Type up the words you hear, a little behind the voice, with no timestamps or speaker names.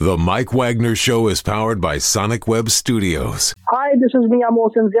The Mike Wagner Show is powered by Sonic Web Studios. Hi, this is Mia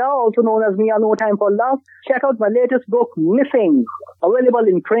Mosinzia, also known as Mia No Time for Love. Check out my latest book, Missing, available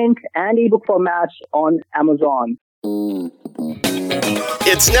in print and ebook formats on Amazon.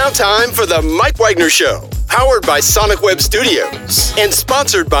 It's now time for the Mike Wagner Show, powered by Sonic Web Studios and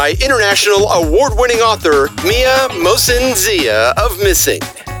sponsored by international award-winning author Mia Mosinzia of Missing.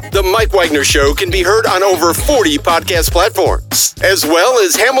 The Mike Wagner Show can be heard on over 40 podcast platforms, as well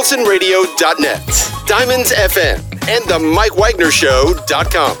as HamiltonRadio.net, Diamonds FM, and the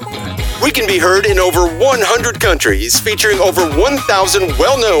MikeWagnerShow.com. We can be heard in over 100 countries, featuring over 1,000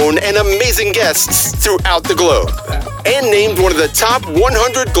 well-known and amazing guests throughout the globe. And named one of the top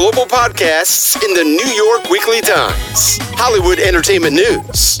 100 global podcasts in the New York Weekly Times, Hollywood Entertainment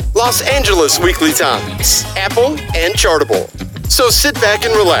News, Los Angeles Weekly Times, Apple, and Chartable. So sit back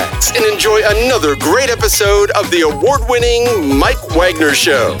and relax and enjoy another great episode of the award-winning Mike Wagner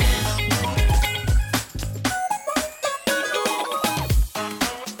Show.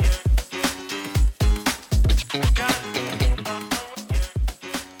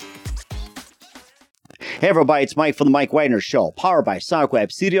 Hey everybody, it's Mike from the Mike Wagner Show, powered by Sonic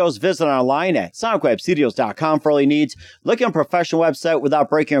Web Studios. Visit online at sonicwebstudios.com for all your needs. Looking at a professional website without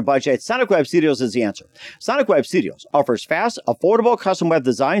breaking your budget? Sonic Web Studios is the answer. Sonic Web Studios offers fast, affordable custom web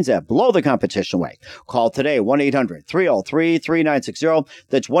designs that blow the competition away. Call today, 1-800-303-3960.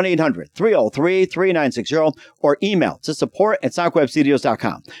 That's 1-800-303-3960. Or email to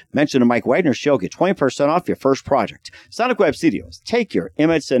support@sonicwebstudios.com. Mention the Mike Wagner Show, get 20% off your first project. Sonic Web Studios, take your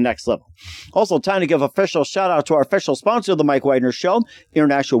image to the next level. Also, time to give official shout out to our official sponsor of the Mike Wagner Show,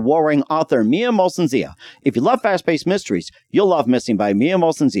 international warring author Mia Mosinzia. If you love fast-paced mysteries, you'll love Missing by Mia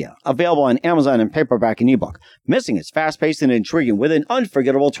Mosinzia, available on Amazon in paperback and ebook. Missing is fast-paced and intriguing with an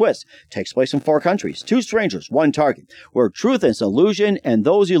unforgettable twist. Takes place in 4 countries, 2 strangers, 1 target, where truth is an illusion and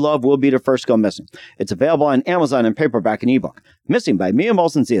those you love will be the first to go missing. It's available on Amazon in paperback and ebook. Missing by Mia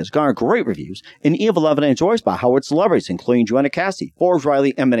Mosinzia has garnered great reviews and even loved and enjoyed by Howard celebrities, including Joanna Cassidy, Forbes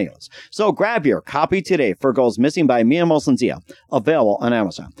Riley, and many others. So grab your copy today for Goes Missing by Mia Mosinzia, available on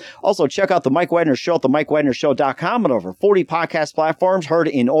Amazon. Also, check out the Mike Wagner Show at themikewagnershow.com and over 40 podcast platforms heard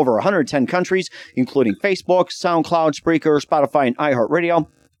in over 110 countries, including Facebook, SoundCloud, Spreaker, Spotify, and iHeartRadio.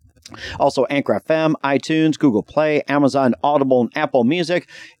 Also, Anchor FM, iTunes, Google Play, Amazon, Audible, and Apple Music.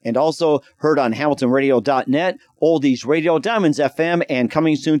 And also heard on HamiltonRadio.net, Oldies Radio, Diamonds FM, and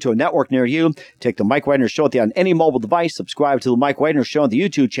coming soon to a network near you. Take the Mike Wagner Show on any mobile device. Subscribe to the Mike Wagner Show on the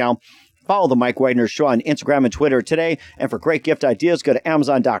YouTube channel. Follow the Mike Wagner Show on Instagram and Twitter today. And for great gift ideas, go to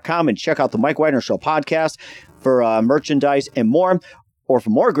Amazon.com and check out the Mike Wagner Show podcast for merchandise and more. Or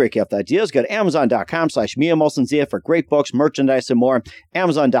for more great gift ideas, go to Amazon.com/Mia Mosinzia for great books, merchandise, and more.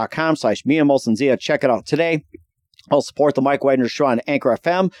 Amazon.com/Mia Mosinzia. Check it out today. I'll support the Mike Wagner Show on Anchor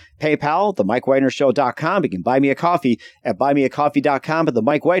FM, PayPal, themikewagnershow.com. You can buy me a coffee at buymeacoffee.com. At the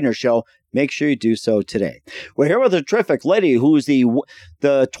Mike Wagner Show, make sure you do so today. We're here with a terrific lady who's the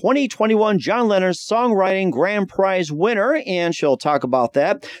 2021 John Lennon Songwriting Grand Prize winner, and she'll talk about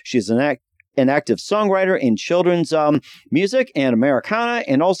that. She's an active songwriter in children's music and Americana,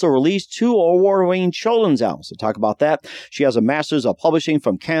 and also released 2 award-winning children's albums. We'll talk about that. She has a Master's of Publishing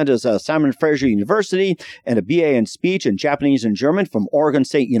from Canada's Simon Fraser University and a BA in Speech in Japanese and German from Oregon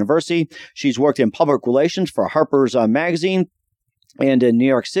State University. She's worked in public relations for Harper's Magazine and in New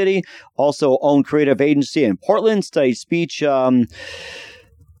York City. Also owned creative agency in Portland, studied speech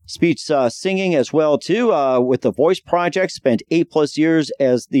singing as well too with the Voice Project. Spent 8+ years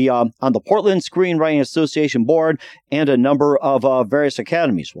as the on the Portland Screenwriting Association board and a number of various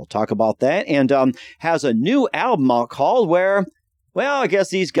academies. We'll talk about that, and has a new album out called Where. Well, I guess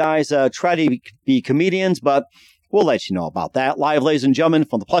these guys try to be comedians, but we'll let you know about that. Live, ladies and gentlemen,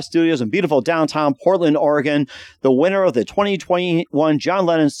 from the Plus Studios in beautiful downtown Portland, Oregon, the winner of the 2021 John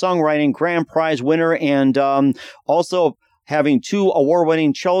Lennon Songwriting Grand Prize winner, and also having 2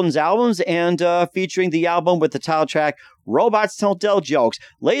 award-winning children's albums, and featuring the album with the title track, Robots Don't Tell Jokes.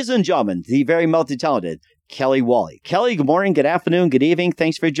 Ladies and gentlemen, the very multi-talented Kelli Welli. Kelli, good morning, good afternoon, good evening.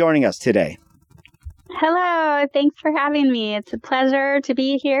 Thanks for joining us today. Hello. Thanks for having me. It's a pleasure to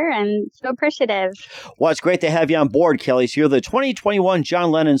be here and so appreciative. Well, it's great to have you on board, Kelli. So you're the 2021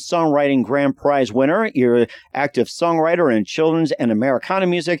 John Lennon Songwriting Grand Prize winner. You're an active songwriter in children's and Americana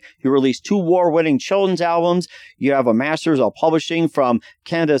music. You released 2 award-winning children's albums. You have a Master's of Publishing from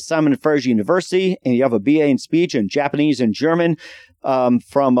Canada's Simon Fraser University, and you have a BA in Speech in Japanese and German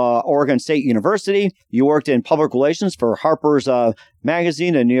from Oregon State University. You worked in public relations for Harper's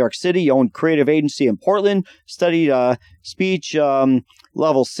Magazine in New York City. You owned creative agency in Portland, studied speech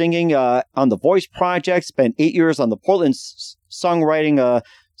level singing on the Voice Project, spent 8 years on the Portland Songwriting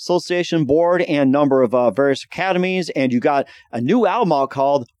Association board and number of various academies. And you got a new album out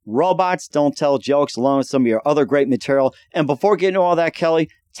called Robots Don't Tell Jokes, along with some of your other great material. And before getting to all that, Kelli,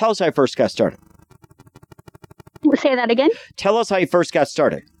 tell us how you first got started. Say that again? Tell us how you first got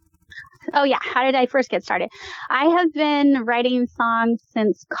started. Oh, yeah. How did I first get started? I have been writing songs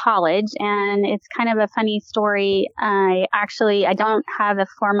since college, and it's kind of a funny story. I don't have a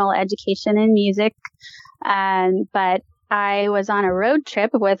formal education in music, but I was on a road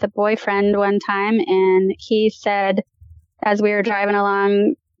trip with a boyfriend one time, and he said, as we were driving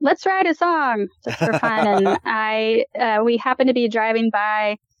along, let's write a song just for fun. And we happened to be driving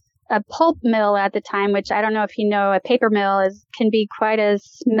by a pulp mill at the time, which I don't know if you know, a paper mill can be quite a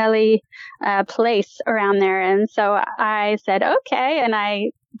smelly place around there. And so I said, okay. And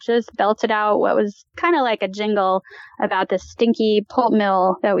I just belted out what was kind of like a jingle about the stinky pulp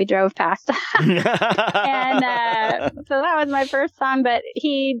mill that we drove past. And so that was my first song. But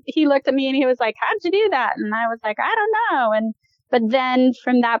he looked at me and he was like, how'd you do that? And I was like, I don't know. But then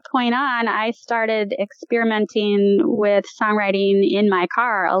from that point on, I started experimenting with songwriting in my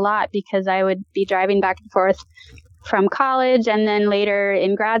car a lot because I would be driving back and forth from college. And then later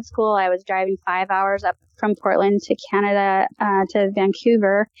in grad school, I was driving 5 hours up from Portland to Canada, to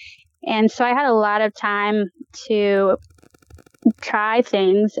Vancouver. And so I had a lot of time to try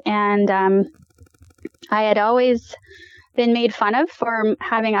things. And I had always been made fun of for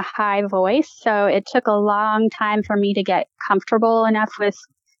having a high voice. So it took a long time for me to get comfortable enough with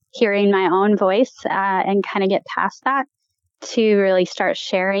hearing my own voice and kind of get past that to really start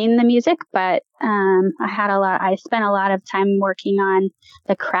sharing the music. But I spent a lot of time working on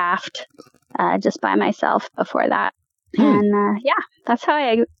the craft just by myself before that. And that's how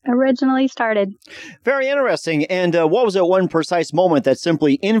I originally started. Very interesting. And what was that one precise moment that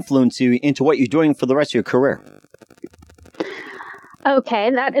simply influenced you into what you're doing for the rest of your career? Okay,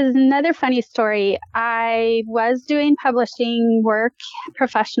 that is another funny story. I was doing publishing work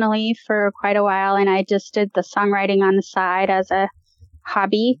professionally for quite a while, and I just did the songwriting on the side as a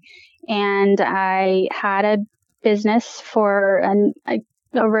hobby. And I had a business for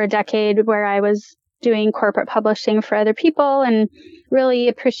over a decade where I was doing corporate publishing for other people and really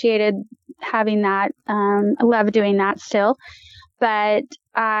appreciated having that. I love doing that still. But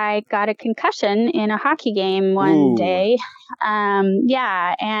I got a concussion in a hockey game one day.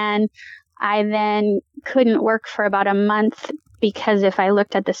 And I then couldn't work for about a month because if I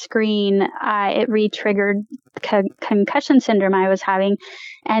looked at the screen, it re-triggered concussion syndrome I was having.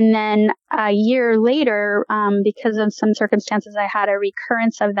 And then a year later, because of some circumstances, I had a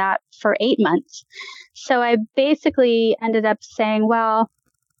recurrence of that for 8 months. So I basically ended up saying, well,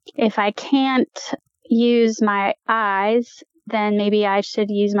 if I can't use my eyes, then maybe I should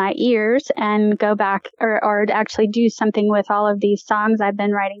use my ears and go back or actually do something with all of these songs I've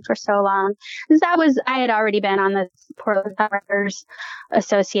been writing for so long. Because I had already been on the Portland Songwriters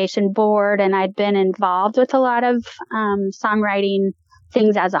Association board, and I'd been involved with a lot of songwriting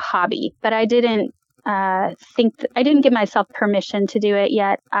things as a hobby, but I didn't I didn't give myself permission to do it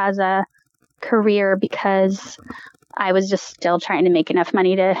yet as a career because I was just still trying to make enough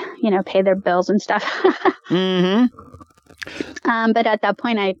money to, pay their bills and stuff. Mm-hmm. But at that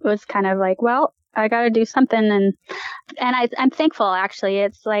point, I was kind of like, well, I got to do something. And I'm thankful, actually.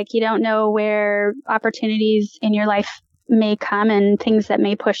 It's like you don't know where opportunities in your life may come and things that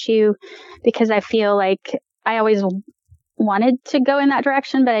may push you, because I feel like I always wanted to go in that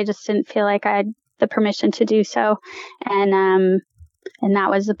direction, but I just didn't feel like I had the permission to do so. And that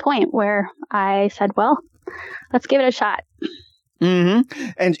was the point where I said, well, let's give it a shot. Mm-hmm.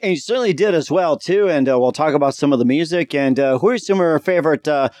 And you certainly did as well, too. And we'll talk about some of the music. And who are some of your favorite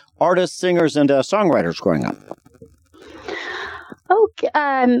artists, singers, and songwriters growing up?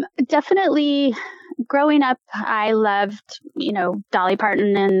 Definitely. Growing up, I loved, Dolly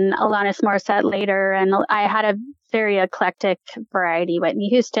Parton and Alanis Morissette later. And I had a very eclectic variety. Whitney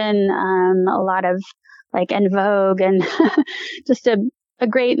Houston, a lot of En Vogue, and just a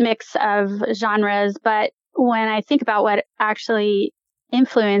great mix of genres. But when I think about what actually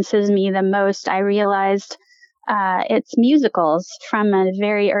influences me the most, I realized it's musicals. From a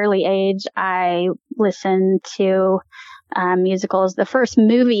very early age, I listened to musicals. The first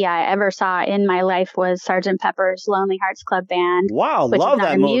movie I ever saw in my life was Sgt. Pepper's Lonely Hearts Club Band. Wow, love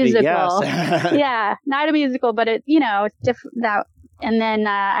that movie. Musical. Yes. Yeah, not a musical, but it, it's different. And then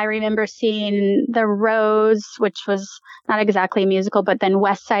I remember seeing The Rose, which was not exactly a musical, but then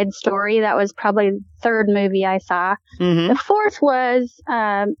West Side Story. That was probably the third movie I saw. Mm-hmm. The fourth was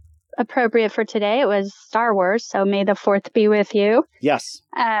appropriate for today. It was Star Wars, so may the fourth be with you. Yes.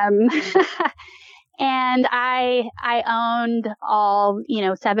 And I owned all,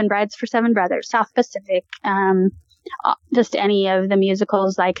 7 Brides for 7 Brothers, South Pacific, just any of the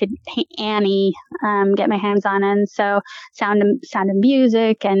musicals I could, Annie, get my hands on. And so Sound of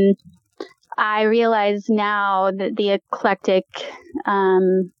Music. And I realize now that the eclectic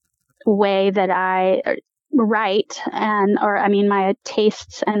way that I write my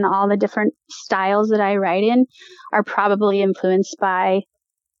tastes and all the different styles that I write in are probably influenced by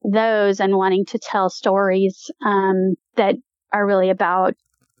those and wanting to tell stories that are really about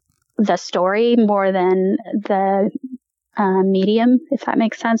the story more than the medium, if that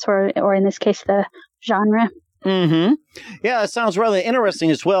makes sense, or in this case, the genre. Mm-hmm. Yeah, that sounds really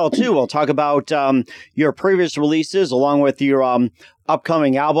interesting as well, too. We'll talk about your previous releases along with your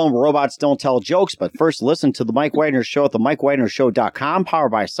upcoming album, Robots Don't Tell Jokes. But first, listen to The Mike Wagner Show at themikewagnershow.com,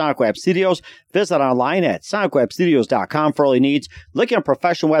 powered by Sonic Web Studios. Visit online at sonicwebstudios.com for all your needs. Looking at a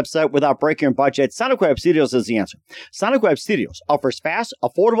professional website without breaking your budget? Sonic Web Studios is the answer. Sonic Web Studios offers fast,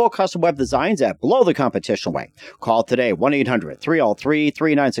 affordable custom web designs at below the competition rate. Call today,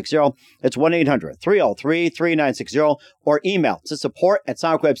 1-800-303-3960. It's 1-800-303-3960. Or email to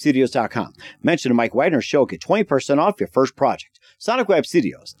support@sonicwebstudios.com. Mention the Mike Wagner Show. Get 20% off your first project. Sonic Web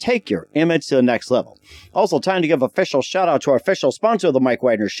Studios. Take your image to the next level. Also, time to give official shout out to our official sponsor of the Mike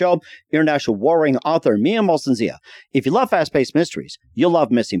Wagner Show, international warring author Mia Molson-Zia. If you love fast-paced mysteries, you'll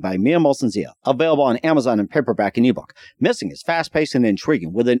love Missing by Mia Molson-Zia. Available on Amazon in paperback and ebook. Missing is fast-paced and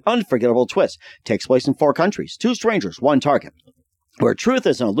intriguing with an unforgettable twist. Takes place in 4 countries, 2 strangers, 1 target, where truth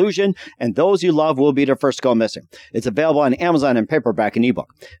is an illusion and those you love will be the first to go missing. It's available on Amazon in paperback and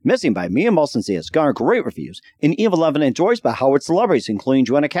ebook. Missing by Mia Molson-Zia has garnered great reviews and even 11 enjoys by Howard celebrities, including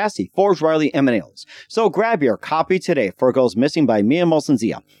Joanna Cassidy, Forbes Riley, and many others. So grab your copy today for It Goes Missing by Mia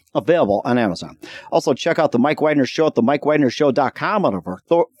Molson-Zia. Available on Amazon. Also, check out The Mike Wagner Show at themikewagnershow.com on over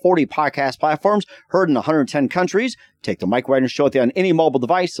 40 podcast platforms, heard in 110 countries. Take The Mike Wagner Show on any mobile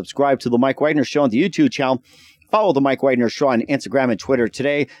device. Subscribe to The Mike Wagner Show on the YouTube channel. Follow The Mike Wagner Show on Instagram and Twitter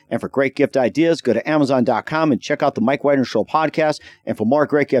today. And for great gift ideas, go to Amazon.com and check out The Mike Wagner Show podcast. And for more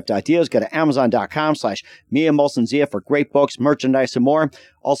great gift ideas, go to Amazon.com/Mia Molson-Zia for great books, merchandise, and more.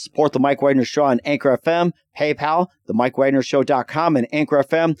 Also support The Mike Wagner Show on Anchor FM, PayPal, themikewagnershow.com, and Anchor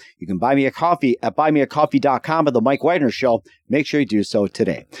FM. You can buy me a coffee at buymeacoffee.com at The Mike Wagner Show. Make sure you do so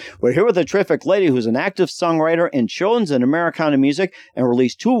today. We're here with a terrific lady who's an active songwriter in children's and Americana music and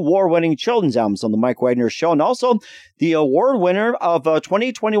released 2 award-winning children's albums on The Mike Wagner Show, and also the award winner of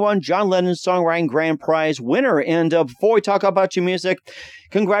 2021 John Lennon Songwriting Grand Prize winner. And before we talk about your music,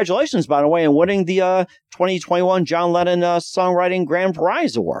 congratulations, by the way, on winning the 2021 John Lennon Songwriting Grand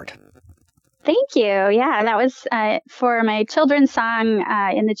Prize Award. Thank you. Yeah, that was for my children's song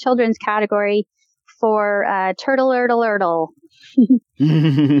in the children's category for Turtle Erdle Erdle.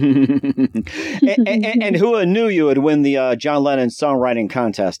 and who knew you would win the John Lennon Songwriting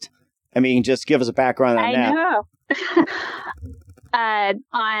Contest? I mean, just give us a background on that. I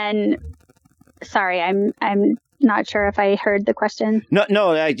know. Sorry, I'm not sure if I heard the question. No.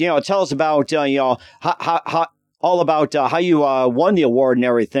 Tell us about how all about how you won the award and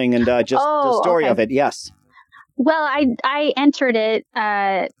everything, and just the story of it. Yes. Well, I entered it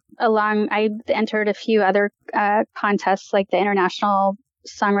I entered a few other contests, like the International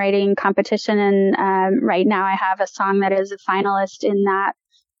Songwriting Competition, and right now I have a song that is a finalist in that.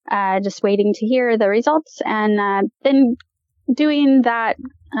 Just waiting to hear the results, and been doing that,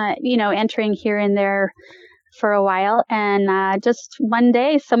 entering here and there for a while. And just one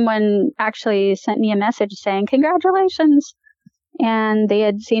day, someone actually sent me a message saying, "Congratulations." And they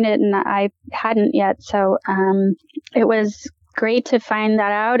had seen it and I hadn't yet. So it was great to find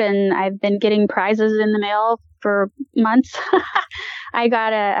that out. And I've been getting prizes in the mail for months. I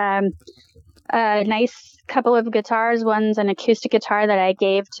got a nice couple of guitars. One's an acoustic guitar that I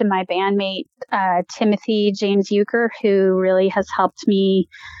gave to my bandmate, Timothy James Euchre, who really has helped me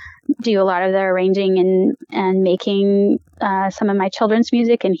do a lot of the arranging and making some of my children's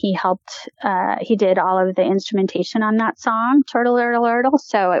music. And he did all of the instrumentation on that song, Turtle Erdle Erdle.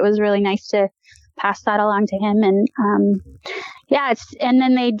 So it was really nice to pass that along to him. And and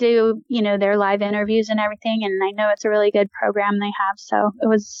then they do, their live interviews and everything. And I know it's a really good program they have. So it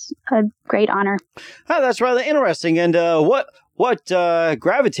was a great honor. Oh, that's rather interesting. And what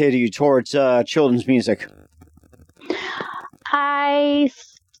gravitated you towards children's music?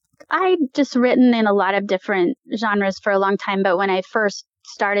 I just written in a lot of different genres for a long time. But when I first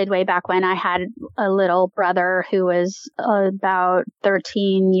started way back when, I had a little brother who was about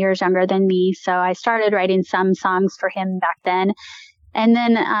 13 years younger than me. So I started writing some songs for him back then. And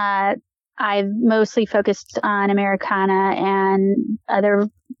then I've mostly focused on Americana and other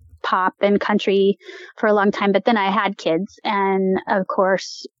pop and country for a long time, but then I had kids. And of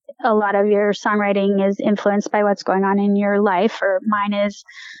course, a lot of your songwriting is influenced by what's going on in your life, or mine is,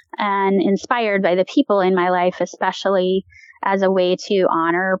 and inspired by the people in my life, especially as a way to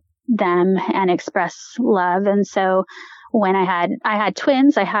honor them and express love. And so when I had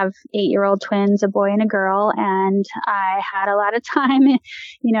twins, I have 8-year-old twins, a boy and a girl, and I had a lot of time,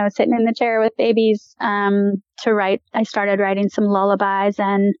 sitting in the chair with babies, to write. I started writing some lullabies,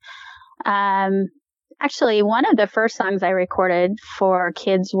 and, actually one of the first songs I recorded for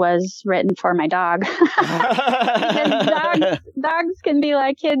kids was written for my dog. Because dogs can be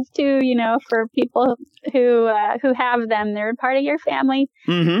like kids too, for people who have them. They're part of your family.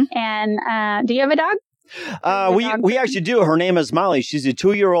 Mm-hmm. And, do you have a dog? We actually do. Her name is Molly. She's a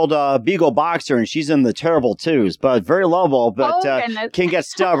 2-year-old Beagle boxer, and she's in the terrible twos, but very lovable, but can get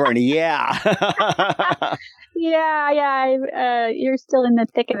stubborn. Yeah. Yeah. You're still in the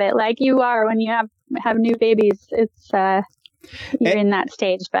thick of it, like you are when you have new babies. It's you're in that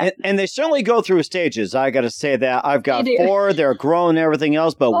stage, but and they certainly go through stages. I got to say that I've got 4. They're grown and everything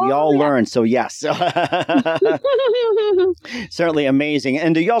else, but we all learn. So yes, certainly amazing.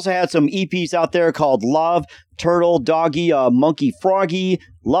 And you also had some EPs out there called Love, Turtle, Doggy, Monkey, Froggy,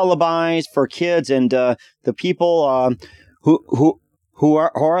 Lullabies for kids, and the people who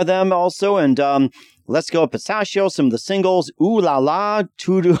are them also, and Let's Go Pistachio, some of the singles, Ooh La La,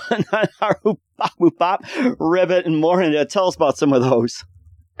 Tudu, Bop, Ribbit, and more. And tell us about some of those.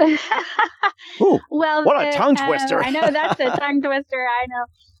 Ooh, well, what a tongue twister. I know, that's a tongue twister. I know.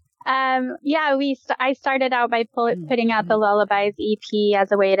 I started out by putting out the Lullabies EP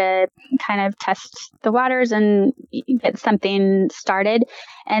as a way to kind of test the waters and get something started.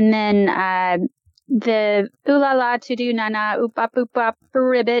 And then the Ooh La La, To Do Na Na, Oop Bop,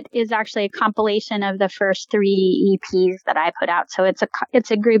 Ribbit is actually a compilation of the first 3 EPs that I put out. So it's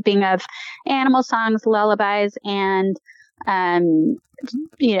a grouping of animal songs, lullabies, and a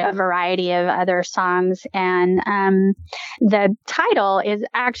variety of other songs. And the title is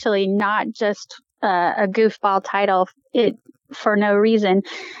actually not just a goofball title for no reason.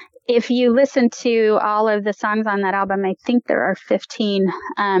 If you listen to all of the songs on that album, I think there are 15.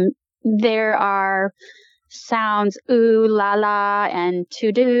 There are sounds ooh, la la, and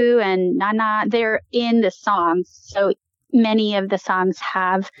to do, and na na. They're in the songs. So many of the songs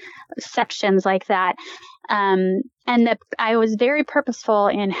have sections like that. I was very purposeful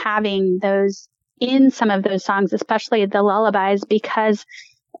in having those in some of those songs, especially the lullabies, because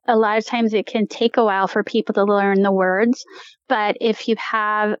a lot of times it can take a while for people to learn the words. But if you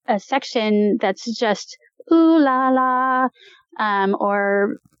have a section that's just ooh, la la,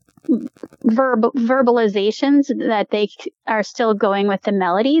 or verbalizations that they are still going with the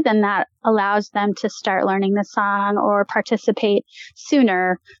melody, then that allows them to start learning the song or participate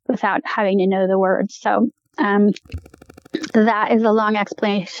sooner without having to know the words. So that is a long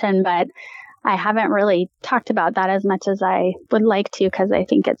explanation, but I haven't really talked about that as much as I would like to, because I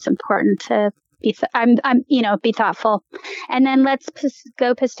think it's important to be thoughtful. And then Let's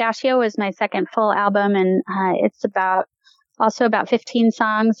Go Pistachio was my second full album, and it's about 15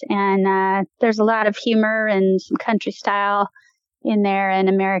 songs, and there's a lot of humor and some country style in there, and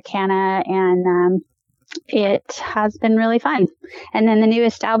Americana, and it has been really fun. And then the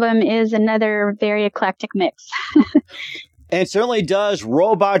newest album is another very eclectic mix. And it certainly does.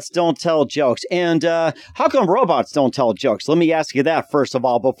 Robots Don't Tell Jokes. And how come robots don't tell jokes? Let me ask you that first of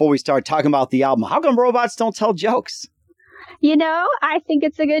all, before we start talking about the album. How come robots don't tell jokes? I think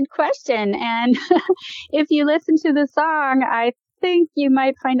it's a good question. And if you listen to the song, I think you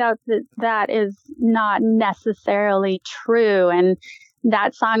might find out that is not necessarily true. And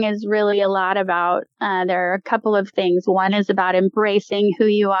that song is really a lot about, there are a couple of things. One is about embracing who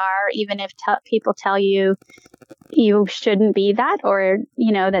you are, even if people tell you you shouldn't be that, or,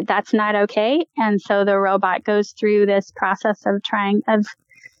 that that's not okay. And so the robot goes through this process of trying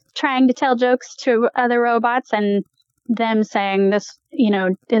to tell jokes to other robots, and them saying this,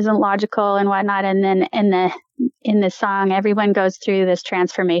 isn't logical and whatnot. And then in the song, everyone goes through this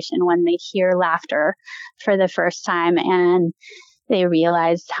transformation when they hear laughter for the first time, and they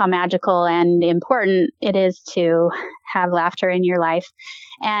realize how magical and important it is to have laughter in your life.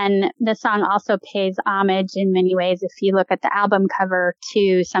 And the song also pays homage in many ways, if you look at the album cover,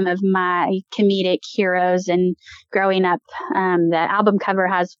 to some of my comedic heroes. And growing up, the album cover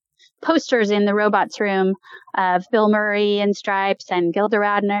has posters in the robots room of Bill Murray and Stripes and Gilda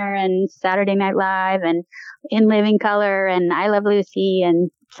Radner and Saturday Night Live and In Living Color and I Love Lucy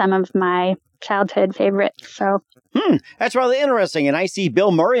and some of my childhood favorites. So. That's rather interesting. And I see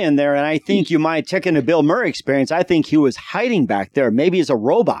Bill Murray in there, and I think you might take in a Bill Murray experience. I think he was hiding back there, maybe as a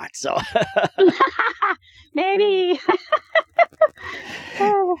robot. So maybe.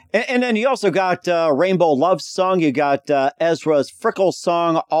 and then you also got Rainbow Love Song. You got Ezra's Frickle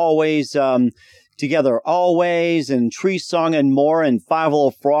Song, Always Together Always, and Tree Song and more, and Five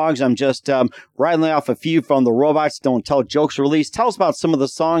Little Frogs. I'm just rattling off a few from the Robots Don't Tell Jokes release. Tell us about some of the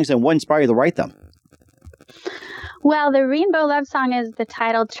songs and what inspired you to write them. Well, the Rainbow Love Song is the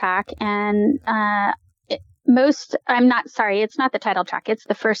title track, and it's not the title track. It's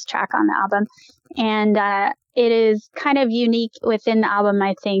the first track on the album. And it is kind of unique within the album,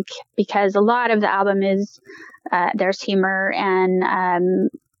 I think, because a lot of the album is, there's humor and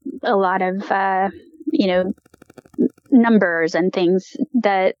a lot of, numbers and things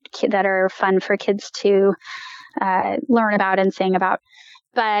that are fun for kids to learn about and sing about.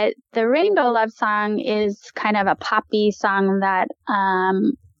 But the Rainbow Love Song is kind of a poppy song that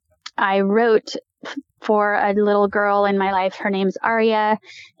I wrote for a little girl in my life. Her name's Aria,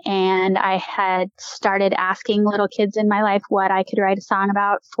 and I had started asking little kids in my life what I could write a song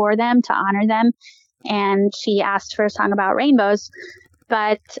about for them to honor them. And she asked for a song about rainbows.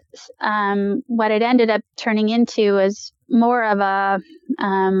 But what it ended up turning into was more of a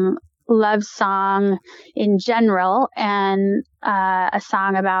love song in general, and a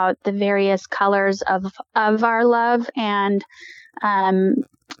song about the various colors of our love, and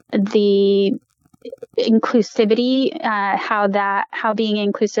the inclusivity, how being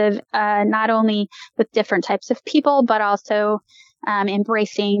inclusive, not only with different types of people, but also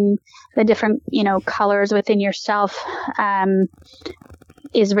embracing the different, colors within yourself,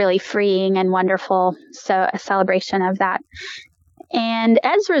 is really freeing and wonderful. So a celebration of that. And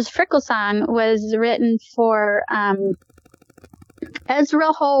Ezra's Frickle Song was written for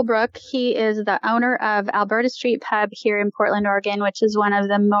Ezra Holbrook. He is the owner of Alberta Street Pub here in Portland, Oregon, which is one of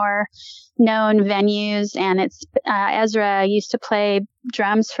the more known venues. And it's Ezra used to play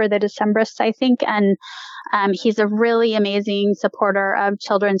drums for the Decemberists, I think. And he's a really amazing supporter of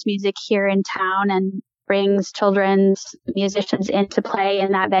children's music here in town, and brings children's musicians in to play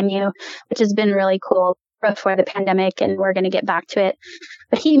in that venue, which has been really cool before the pandemic, and we're going to get back to it.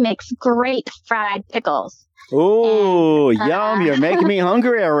 But he makes great fried pickles. Oh, yum. You're making me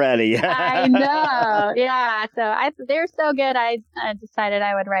hungry already. I know. Yeah. So they're so good. I decided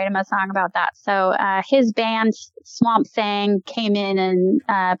I would write him a song about that. So his band, Swamp Sang, came in and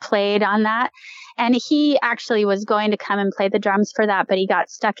played on that. And he actually was going to come and play the drums for that, but he got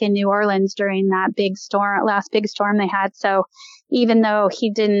stuck in New Orleans during that last big storm they had. So even though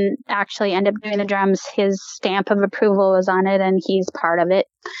he didn't actually end up doing the drums, his stamp of approval was on it, and he's part of it.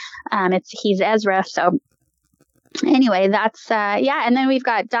 He's Ezra. So anyway, that's, and then we've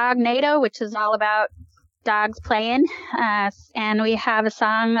got Dog NATO, which is all about dogs playing. And we have a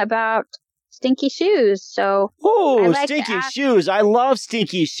song about stinky shoes. So, stinky shoes. I love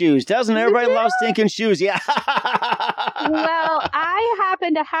stinky shoes. Doesn't everybody love stinking shoes? Yeah. Well, I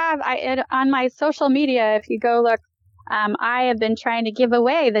happen to have, on my social media, if you go look, I have been trying to give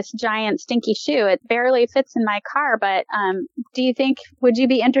away this giant stinky shoe. It barely fits in my car, but would you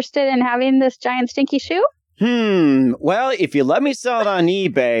be interested in having this giant stinky shoe? Well, if you let me sell it on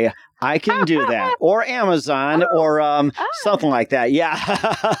eBay, I can do that. Or Amazon, or something like that. Yeah.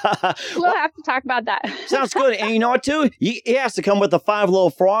 We'll have to talk about that. Sounds good. And you know what, too? He has to come with the 5 little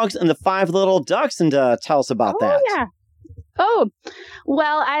frogs and the 5 little ducks, and tell us about that. Oh, yeah. Oh,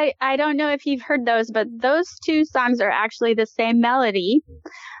 well, I don't know if you've heard those, but those two songs are actually the same melody.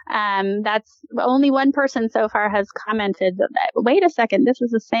 That's only one person so far has commented that, wait a second, this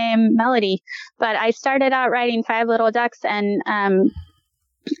is the same melody. But I started out writing 5 Little Ducks, and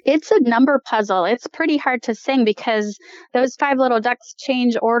it's a number puzzle. It's pretty hard to sing because those 5 little ducks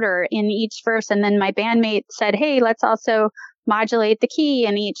change order in each verse. And then my bandmate said, hey, let's also modulate the key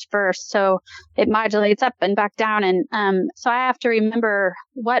in each verse. So it modulates up and back down. And so I have to remember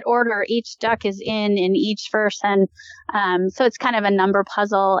what order each duck is in each verse. And so it's kind of a number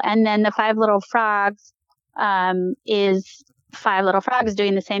puzzle. And then the 5 Little Frogs is 5 little frogs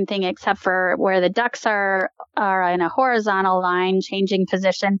doing the same thing, except for where the ducks are in a horizontal line, changing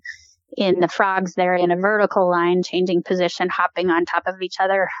position. In the frogs, they're in a vertical line, changing position, hopping on top of each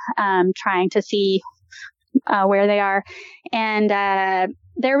other, trying to see where they are. And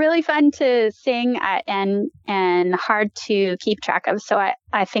they're really fun to sing and hard to keep track of. So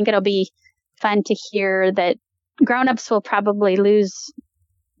I think it'll be fun to hear that grown-ups will probably lose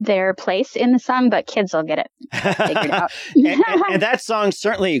their place in the song, but kids will get it figured out. and that song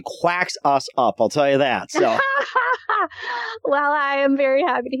certainly quacks us up, I'll tell you that. So, well, I am very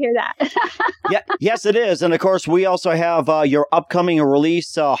happy to hear that. Yes, it is. And of course, we also have your upcoming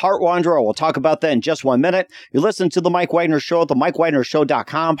release, Heart Wanderer. We'll talk about that in just 1 minute. You listen to The Mike Wagner Show at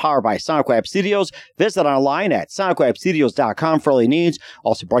themikewagnershow.com, powered by Sonic Web Studios. Visit online at sonicwebstudios.com for all your needs.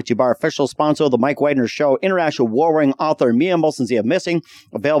 Also brought to you by our official sponsor, The Mike Wagner Show, international war-winning author Mia Molson-Zia Missing,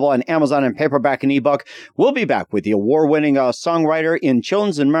 available on Amazon in paperback and ebook. We'll be back with the award-winning songwriter in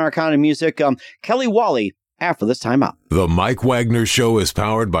children's and Americana music, Kelli Welli, after this time out. The Mike Wagner Show is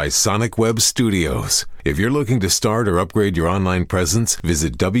powered by Sonic Web Studios. If you're looking to start or upgrade your online presence,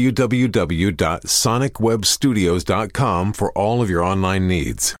 visit www.sonicwebstudios.com for all of your online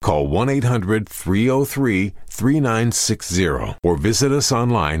needs. Call 1-800-303-3960 or visit us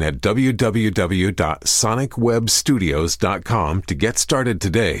online at www.sonicwebstudios.com to get started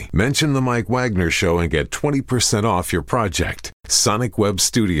today. Mention The Mike Wagner Show and get 20% off your project. Sonic Web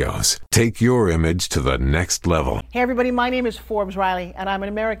Studios. Take your image to the next level. Hey everybody, my name is Forbes Riley and I'm an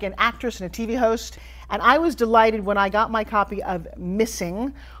American actress and a TV host. And I was delighted when I got my copy of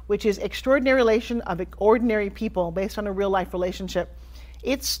Missing, which is Extraordinary Relation of Ordinary People based on a real life relationship.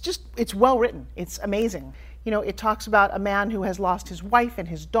 It's well written. It's amazing. You know, it talks about a man who has lost his wife and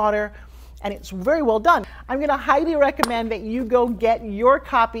his daughter, and it's very well done. I'm going to highly recommend that you go get your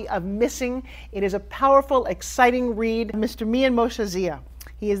copy of Missing. It is a powerful, exciting read. Mr. Mian Moshe-Zia.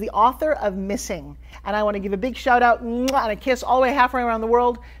 He is the author of Missing. And I want to give a big shout out and a kiss all the way halfway around the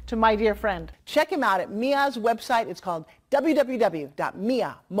world to my dear friend. Check him out at Mia's website. It's called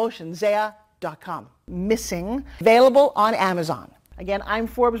www.miamotionsea.com. Missing, available on Amazon. Again, I'm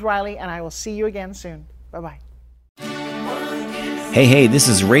Forbes Riley, and I will see you again soon. Bye-bye. Hey, this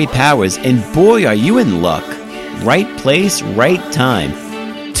is Ray Powers, and boy, are you in luck. Right place, right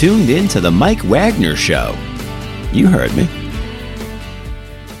time. Tuned in to The Mike Wagner Show. You heard me.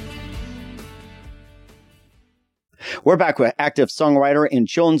 We're back with active songwriter in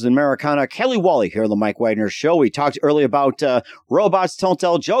children's and Americana, Kelli Welli, here on The Mike Wagner Show. We talked earlier about Robots Don't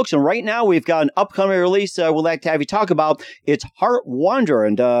Tell Jokes, and right now we've got an upcoming release we'd like to have you talk about. It's Heart Wanderer,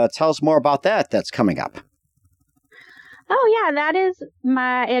 and tell us more about that's coming up. Oh, yeah, that is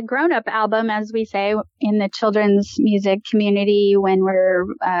a grown-up album, as we say in the children's music community when we're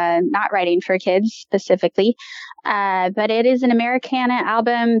not writing for kids specifically. But it is an Americana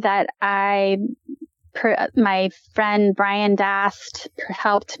album that my friend Brian Dast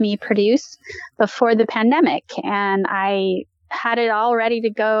helped me produce before the pandemic, and I had it all ready to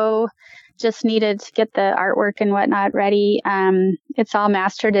go. Just needed to get the artwork and whatnot ready. It's all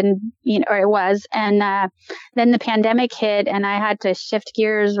mastered, and or it was. And then the pandemic hit, and I had to shift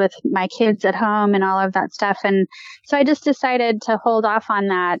gears with my kids at home and all of that stuff. And so I just decided to hold off on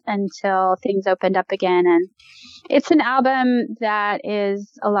that until things opened up again. And it's an album that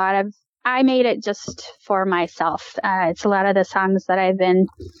is a lot of. I made it just for myself. It's a lot of the songs that I've been,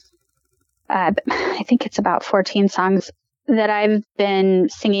 I think it's about 14 songs that I've been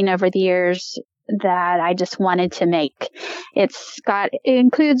singing over the years that I just wanted to make. It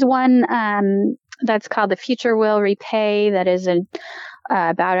includes one that's called The Future Will Repay, that is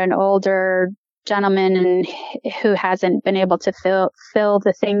about an older gentleman who hasn't been able to fill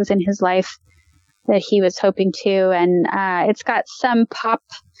the things in his life that he was hoping to. And it's got some pop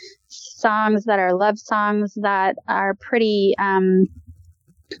songs that are love songs that are pretty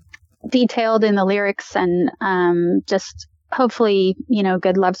detailed in the lyrics, and just hopefully,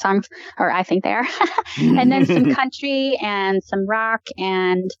 good love songs, or I think they are. And then some country and some rock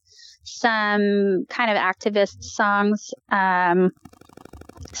and some kind of activist songs.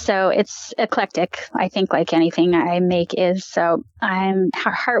 So it's eclectic, I think, like anything I make is. So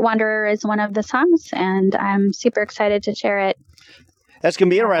Heart Wanderer is one of the songs, and I'm super excited to share it. That's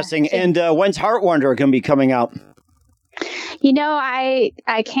going to be interesting. And when's Heart Wanderer going to be coming out? I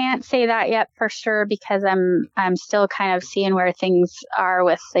can't say that yet for sure, because I'm still kind of seeing where things are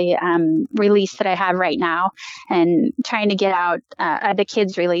with the release that I have right now, and trying to get out the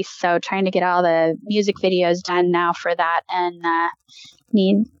kids release. So trying to get all the music videos done now for that, and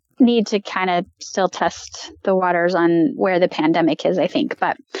need to kind of still test the waters on where the pandemic is, I think.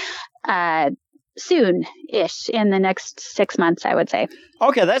 But soon-ish, in the next 6 months, I would say.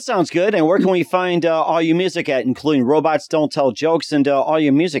 Okay, that sounds good. And where can we find all your music at, including Robots Don't Tell Jokes and all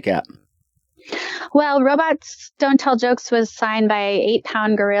your music at? Well, Robots Don't Tell Jokes was signed by 8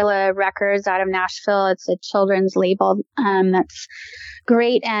 Pound Gorilla Records out of Nashville. It's a children's label that's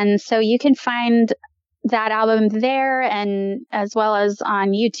great. And so you can find that album there, and as well as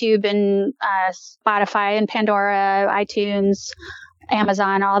on YouTube and Spotify and Pandora, iTunes,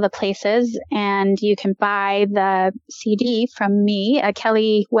 Amazon, all the places. And you can buy the CD from me at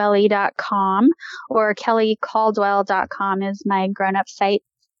kelliwelli.com, or kellycaldwell.com is my grown-up site.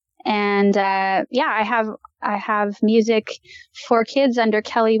 And I have music for kids under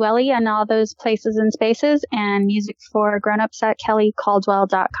Kelli Welli and all those places and spaces, and music for grown-ups at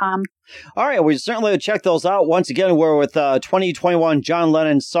kellycaldwell.com. All right, we certainly check those out. Once again, we're with 2021 John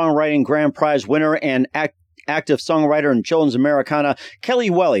Lennon Songwriting Grand Prize winner and active songwriter in children's Americana,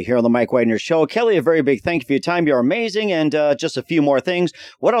 Kelli Welli, here on the Mike Wagner Show. Kelli, a very big thank you for your time. You're amazing. And just a few more things.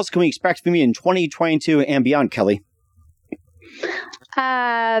 What else can we expect from you in 2022 and beyond, Kelli?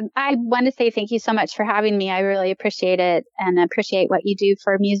 I want to say thank you so much for having me. I really appreciate it and appreciate what you do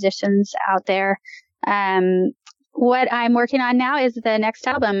for musicians out there. What I'm working on now is the next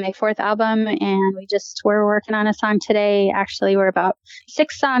album, my 4th album, and we're working on a song today. Actually, we're about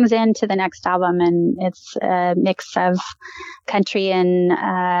 6 songs into the next album, and it's a mix of country and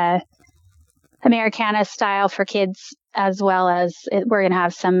Americana style for kids, as well as we're going to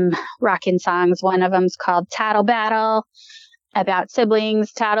have some rockin' songs. One of them's called Tattle Battle, about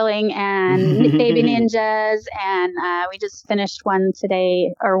siblings tattling and baby ninjas. And we just finished one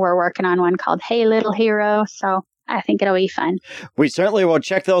today, or we're working on one called Hey Little Hero. So I think it'll be fun. We certainly will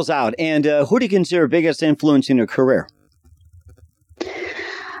check those out. And who do you consider biggest influence in your career?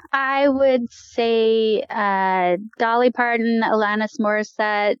 I would say Dolly Parton, Alanis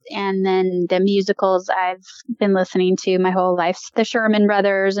Morissette, and then the musicals I've been listening to my whole life. The Sherman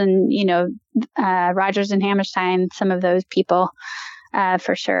Brothers and, Rodgers and Hammerstein, some of those people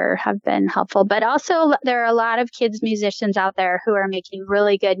for sure have been helpful. But also there are a lot of kids musicians out there who are making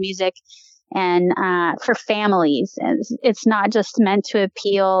really good music and for families. It's not just meant to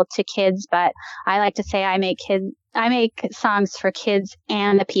appeal to kids, but I like to say I make songs for kids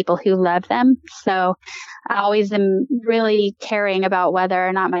and the people who love them. So I always am really caring about whether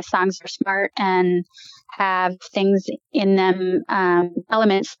or not my songs are smart and have things in them,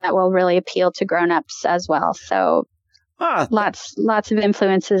 elements that will really appeal to grown-ups as well. So lots of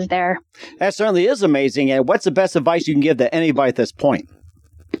influences there. That certainly is amazing. And what's the best advice you can give to anybody at this point?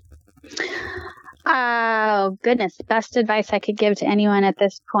 Oh, goodness. Best advice I could give to anyone at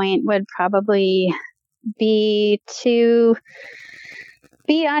this point would probably be to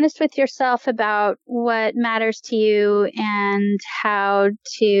be honest with yourself about what matters to you and how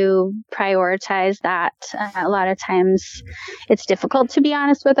to prioritize that. A lot of times it's difficult to be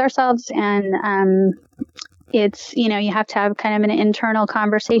honest with ourselves, and it's, you have to have kind of an internal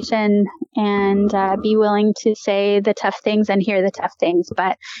conversation and be willing to say the tough things and hear the tough things,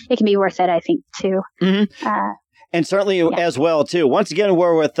 but it can be worth it, I think, too. Mm-hmm. And certainly as well, too. Once again,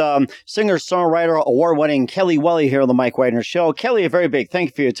 we're with singer-songwriter, award-winning Kelli Welli here on the Mike Wagner Show. Kelli, a very big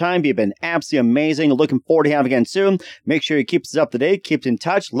thank you for your time. You've been absolutely amazing. Looking forward to having you again soon. Make sure you keep us up to date, keep in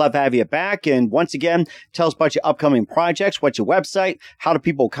touch. Love having you back. And once again, tell us about your upcoming projects. What's your website? How do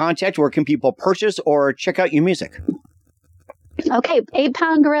people contact you? Where can people purchase or check out your music? Okay, 8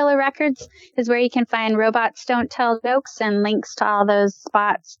 Pound Gorilla Records is where you can find Robots Don't Tell Jokes and links to all those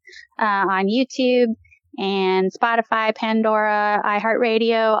spots on YouTube and Spotify, Pandora,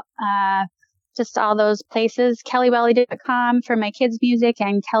 iHeartRadio, just all those places. KelliWelli.com for my kids' music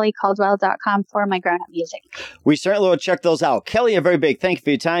and KellyCaldwell.com for my grown-up music. We certainly will check those out. Kelli, a very big thank you for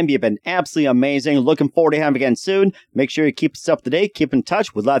your time. You've been absolutely amazing. Looking forward to having you again soon. Make sure you keep us up to date. Keep in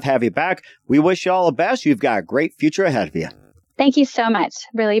touch. We'd love to have you back. We wish you all the best. You've got a great future ahead of you. Thank you so much.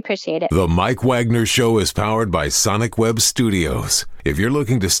 Really appreciate it. The Mike Wagner Show is powered by Sonic Web Studios. If you're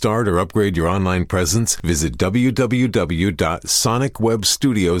looking to start or upgrade your online presence, visit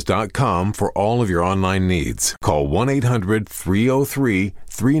www.sonicwebstudios.com for all of your online needs. Call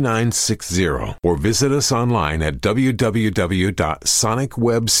 1-800-303-3960 or visit us online at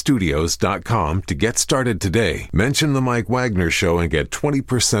www.sonicwebstudios.com to get started today. Mention the Mike Wagner Show and get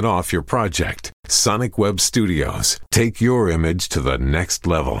 20% off your project. Sonic Web Studios. Take your image to the next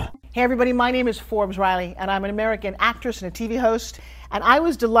level. Hey everybody, my name is Forbes Riley, and I'm an American actress and a TV host. And I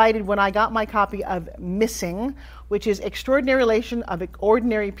was delighted when I got my copy of Missing, which is Extraordinary Relation of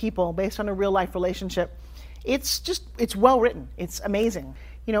Ordinary People based on a real life relationship. It's well written. It's amazing.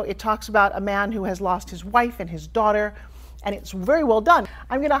 It talks about a man who has lost his wife and his daughter, and it's very well done.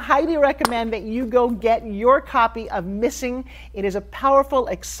 I'm going to highly recommend that you go get your copy of Missing. It is a powerful,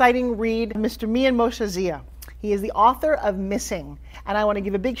 exciting read. Mr. Mian Moshe Zia. He is the author of Missing. And I want to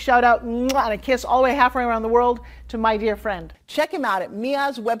give a big shout out and a kiss all the way halfway around the world to my dear friend. Check him out at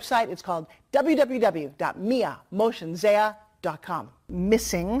Mia's website. It's called www.miamoshenzea.com.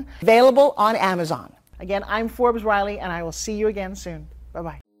 Missing, available on Amazon. Again, I'm Forbes Riley, and I will see you again soon.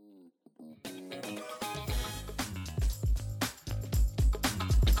 Bye-bye.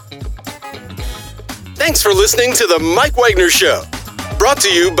 Thanks for listening to The Mike Wagner Show. Brought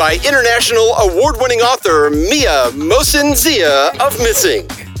to you by international award-winning author Mia Mohsen Zia of Missing.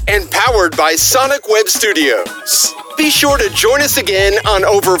 And powered by Sonic Web Studios. Be sure to join us again on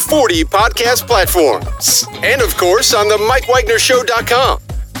over 40 podcast platforms. And of course on the MikeWagnerShow.com,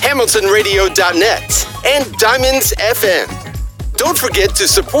 HamiltonRadio.net, and Diamonds FM. Don't forget to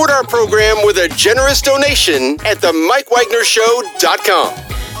support our program with a generous donation at the MikeWagnerShow.com.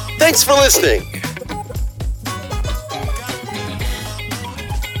 Thanks for listening.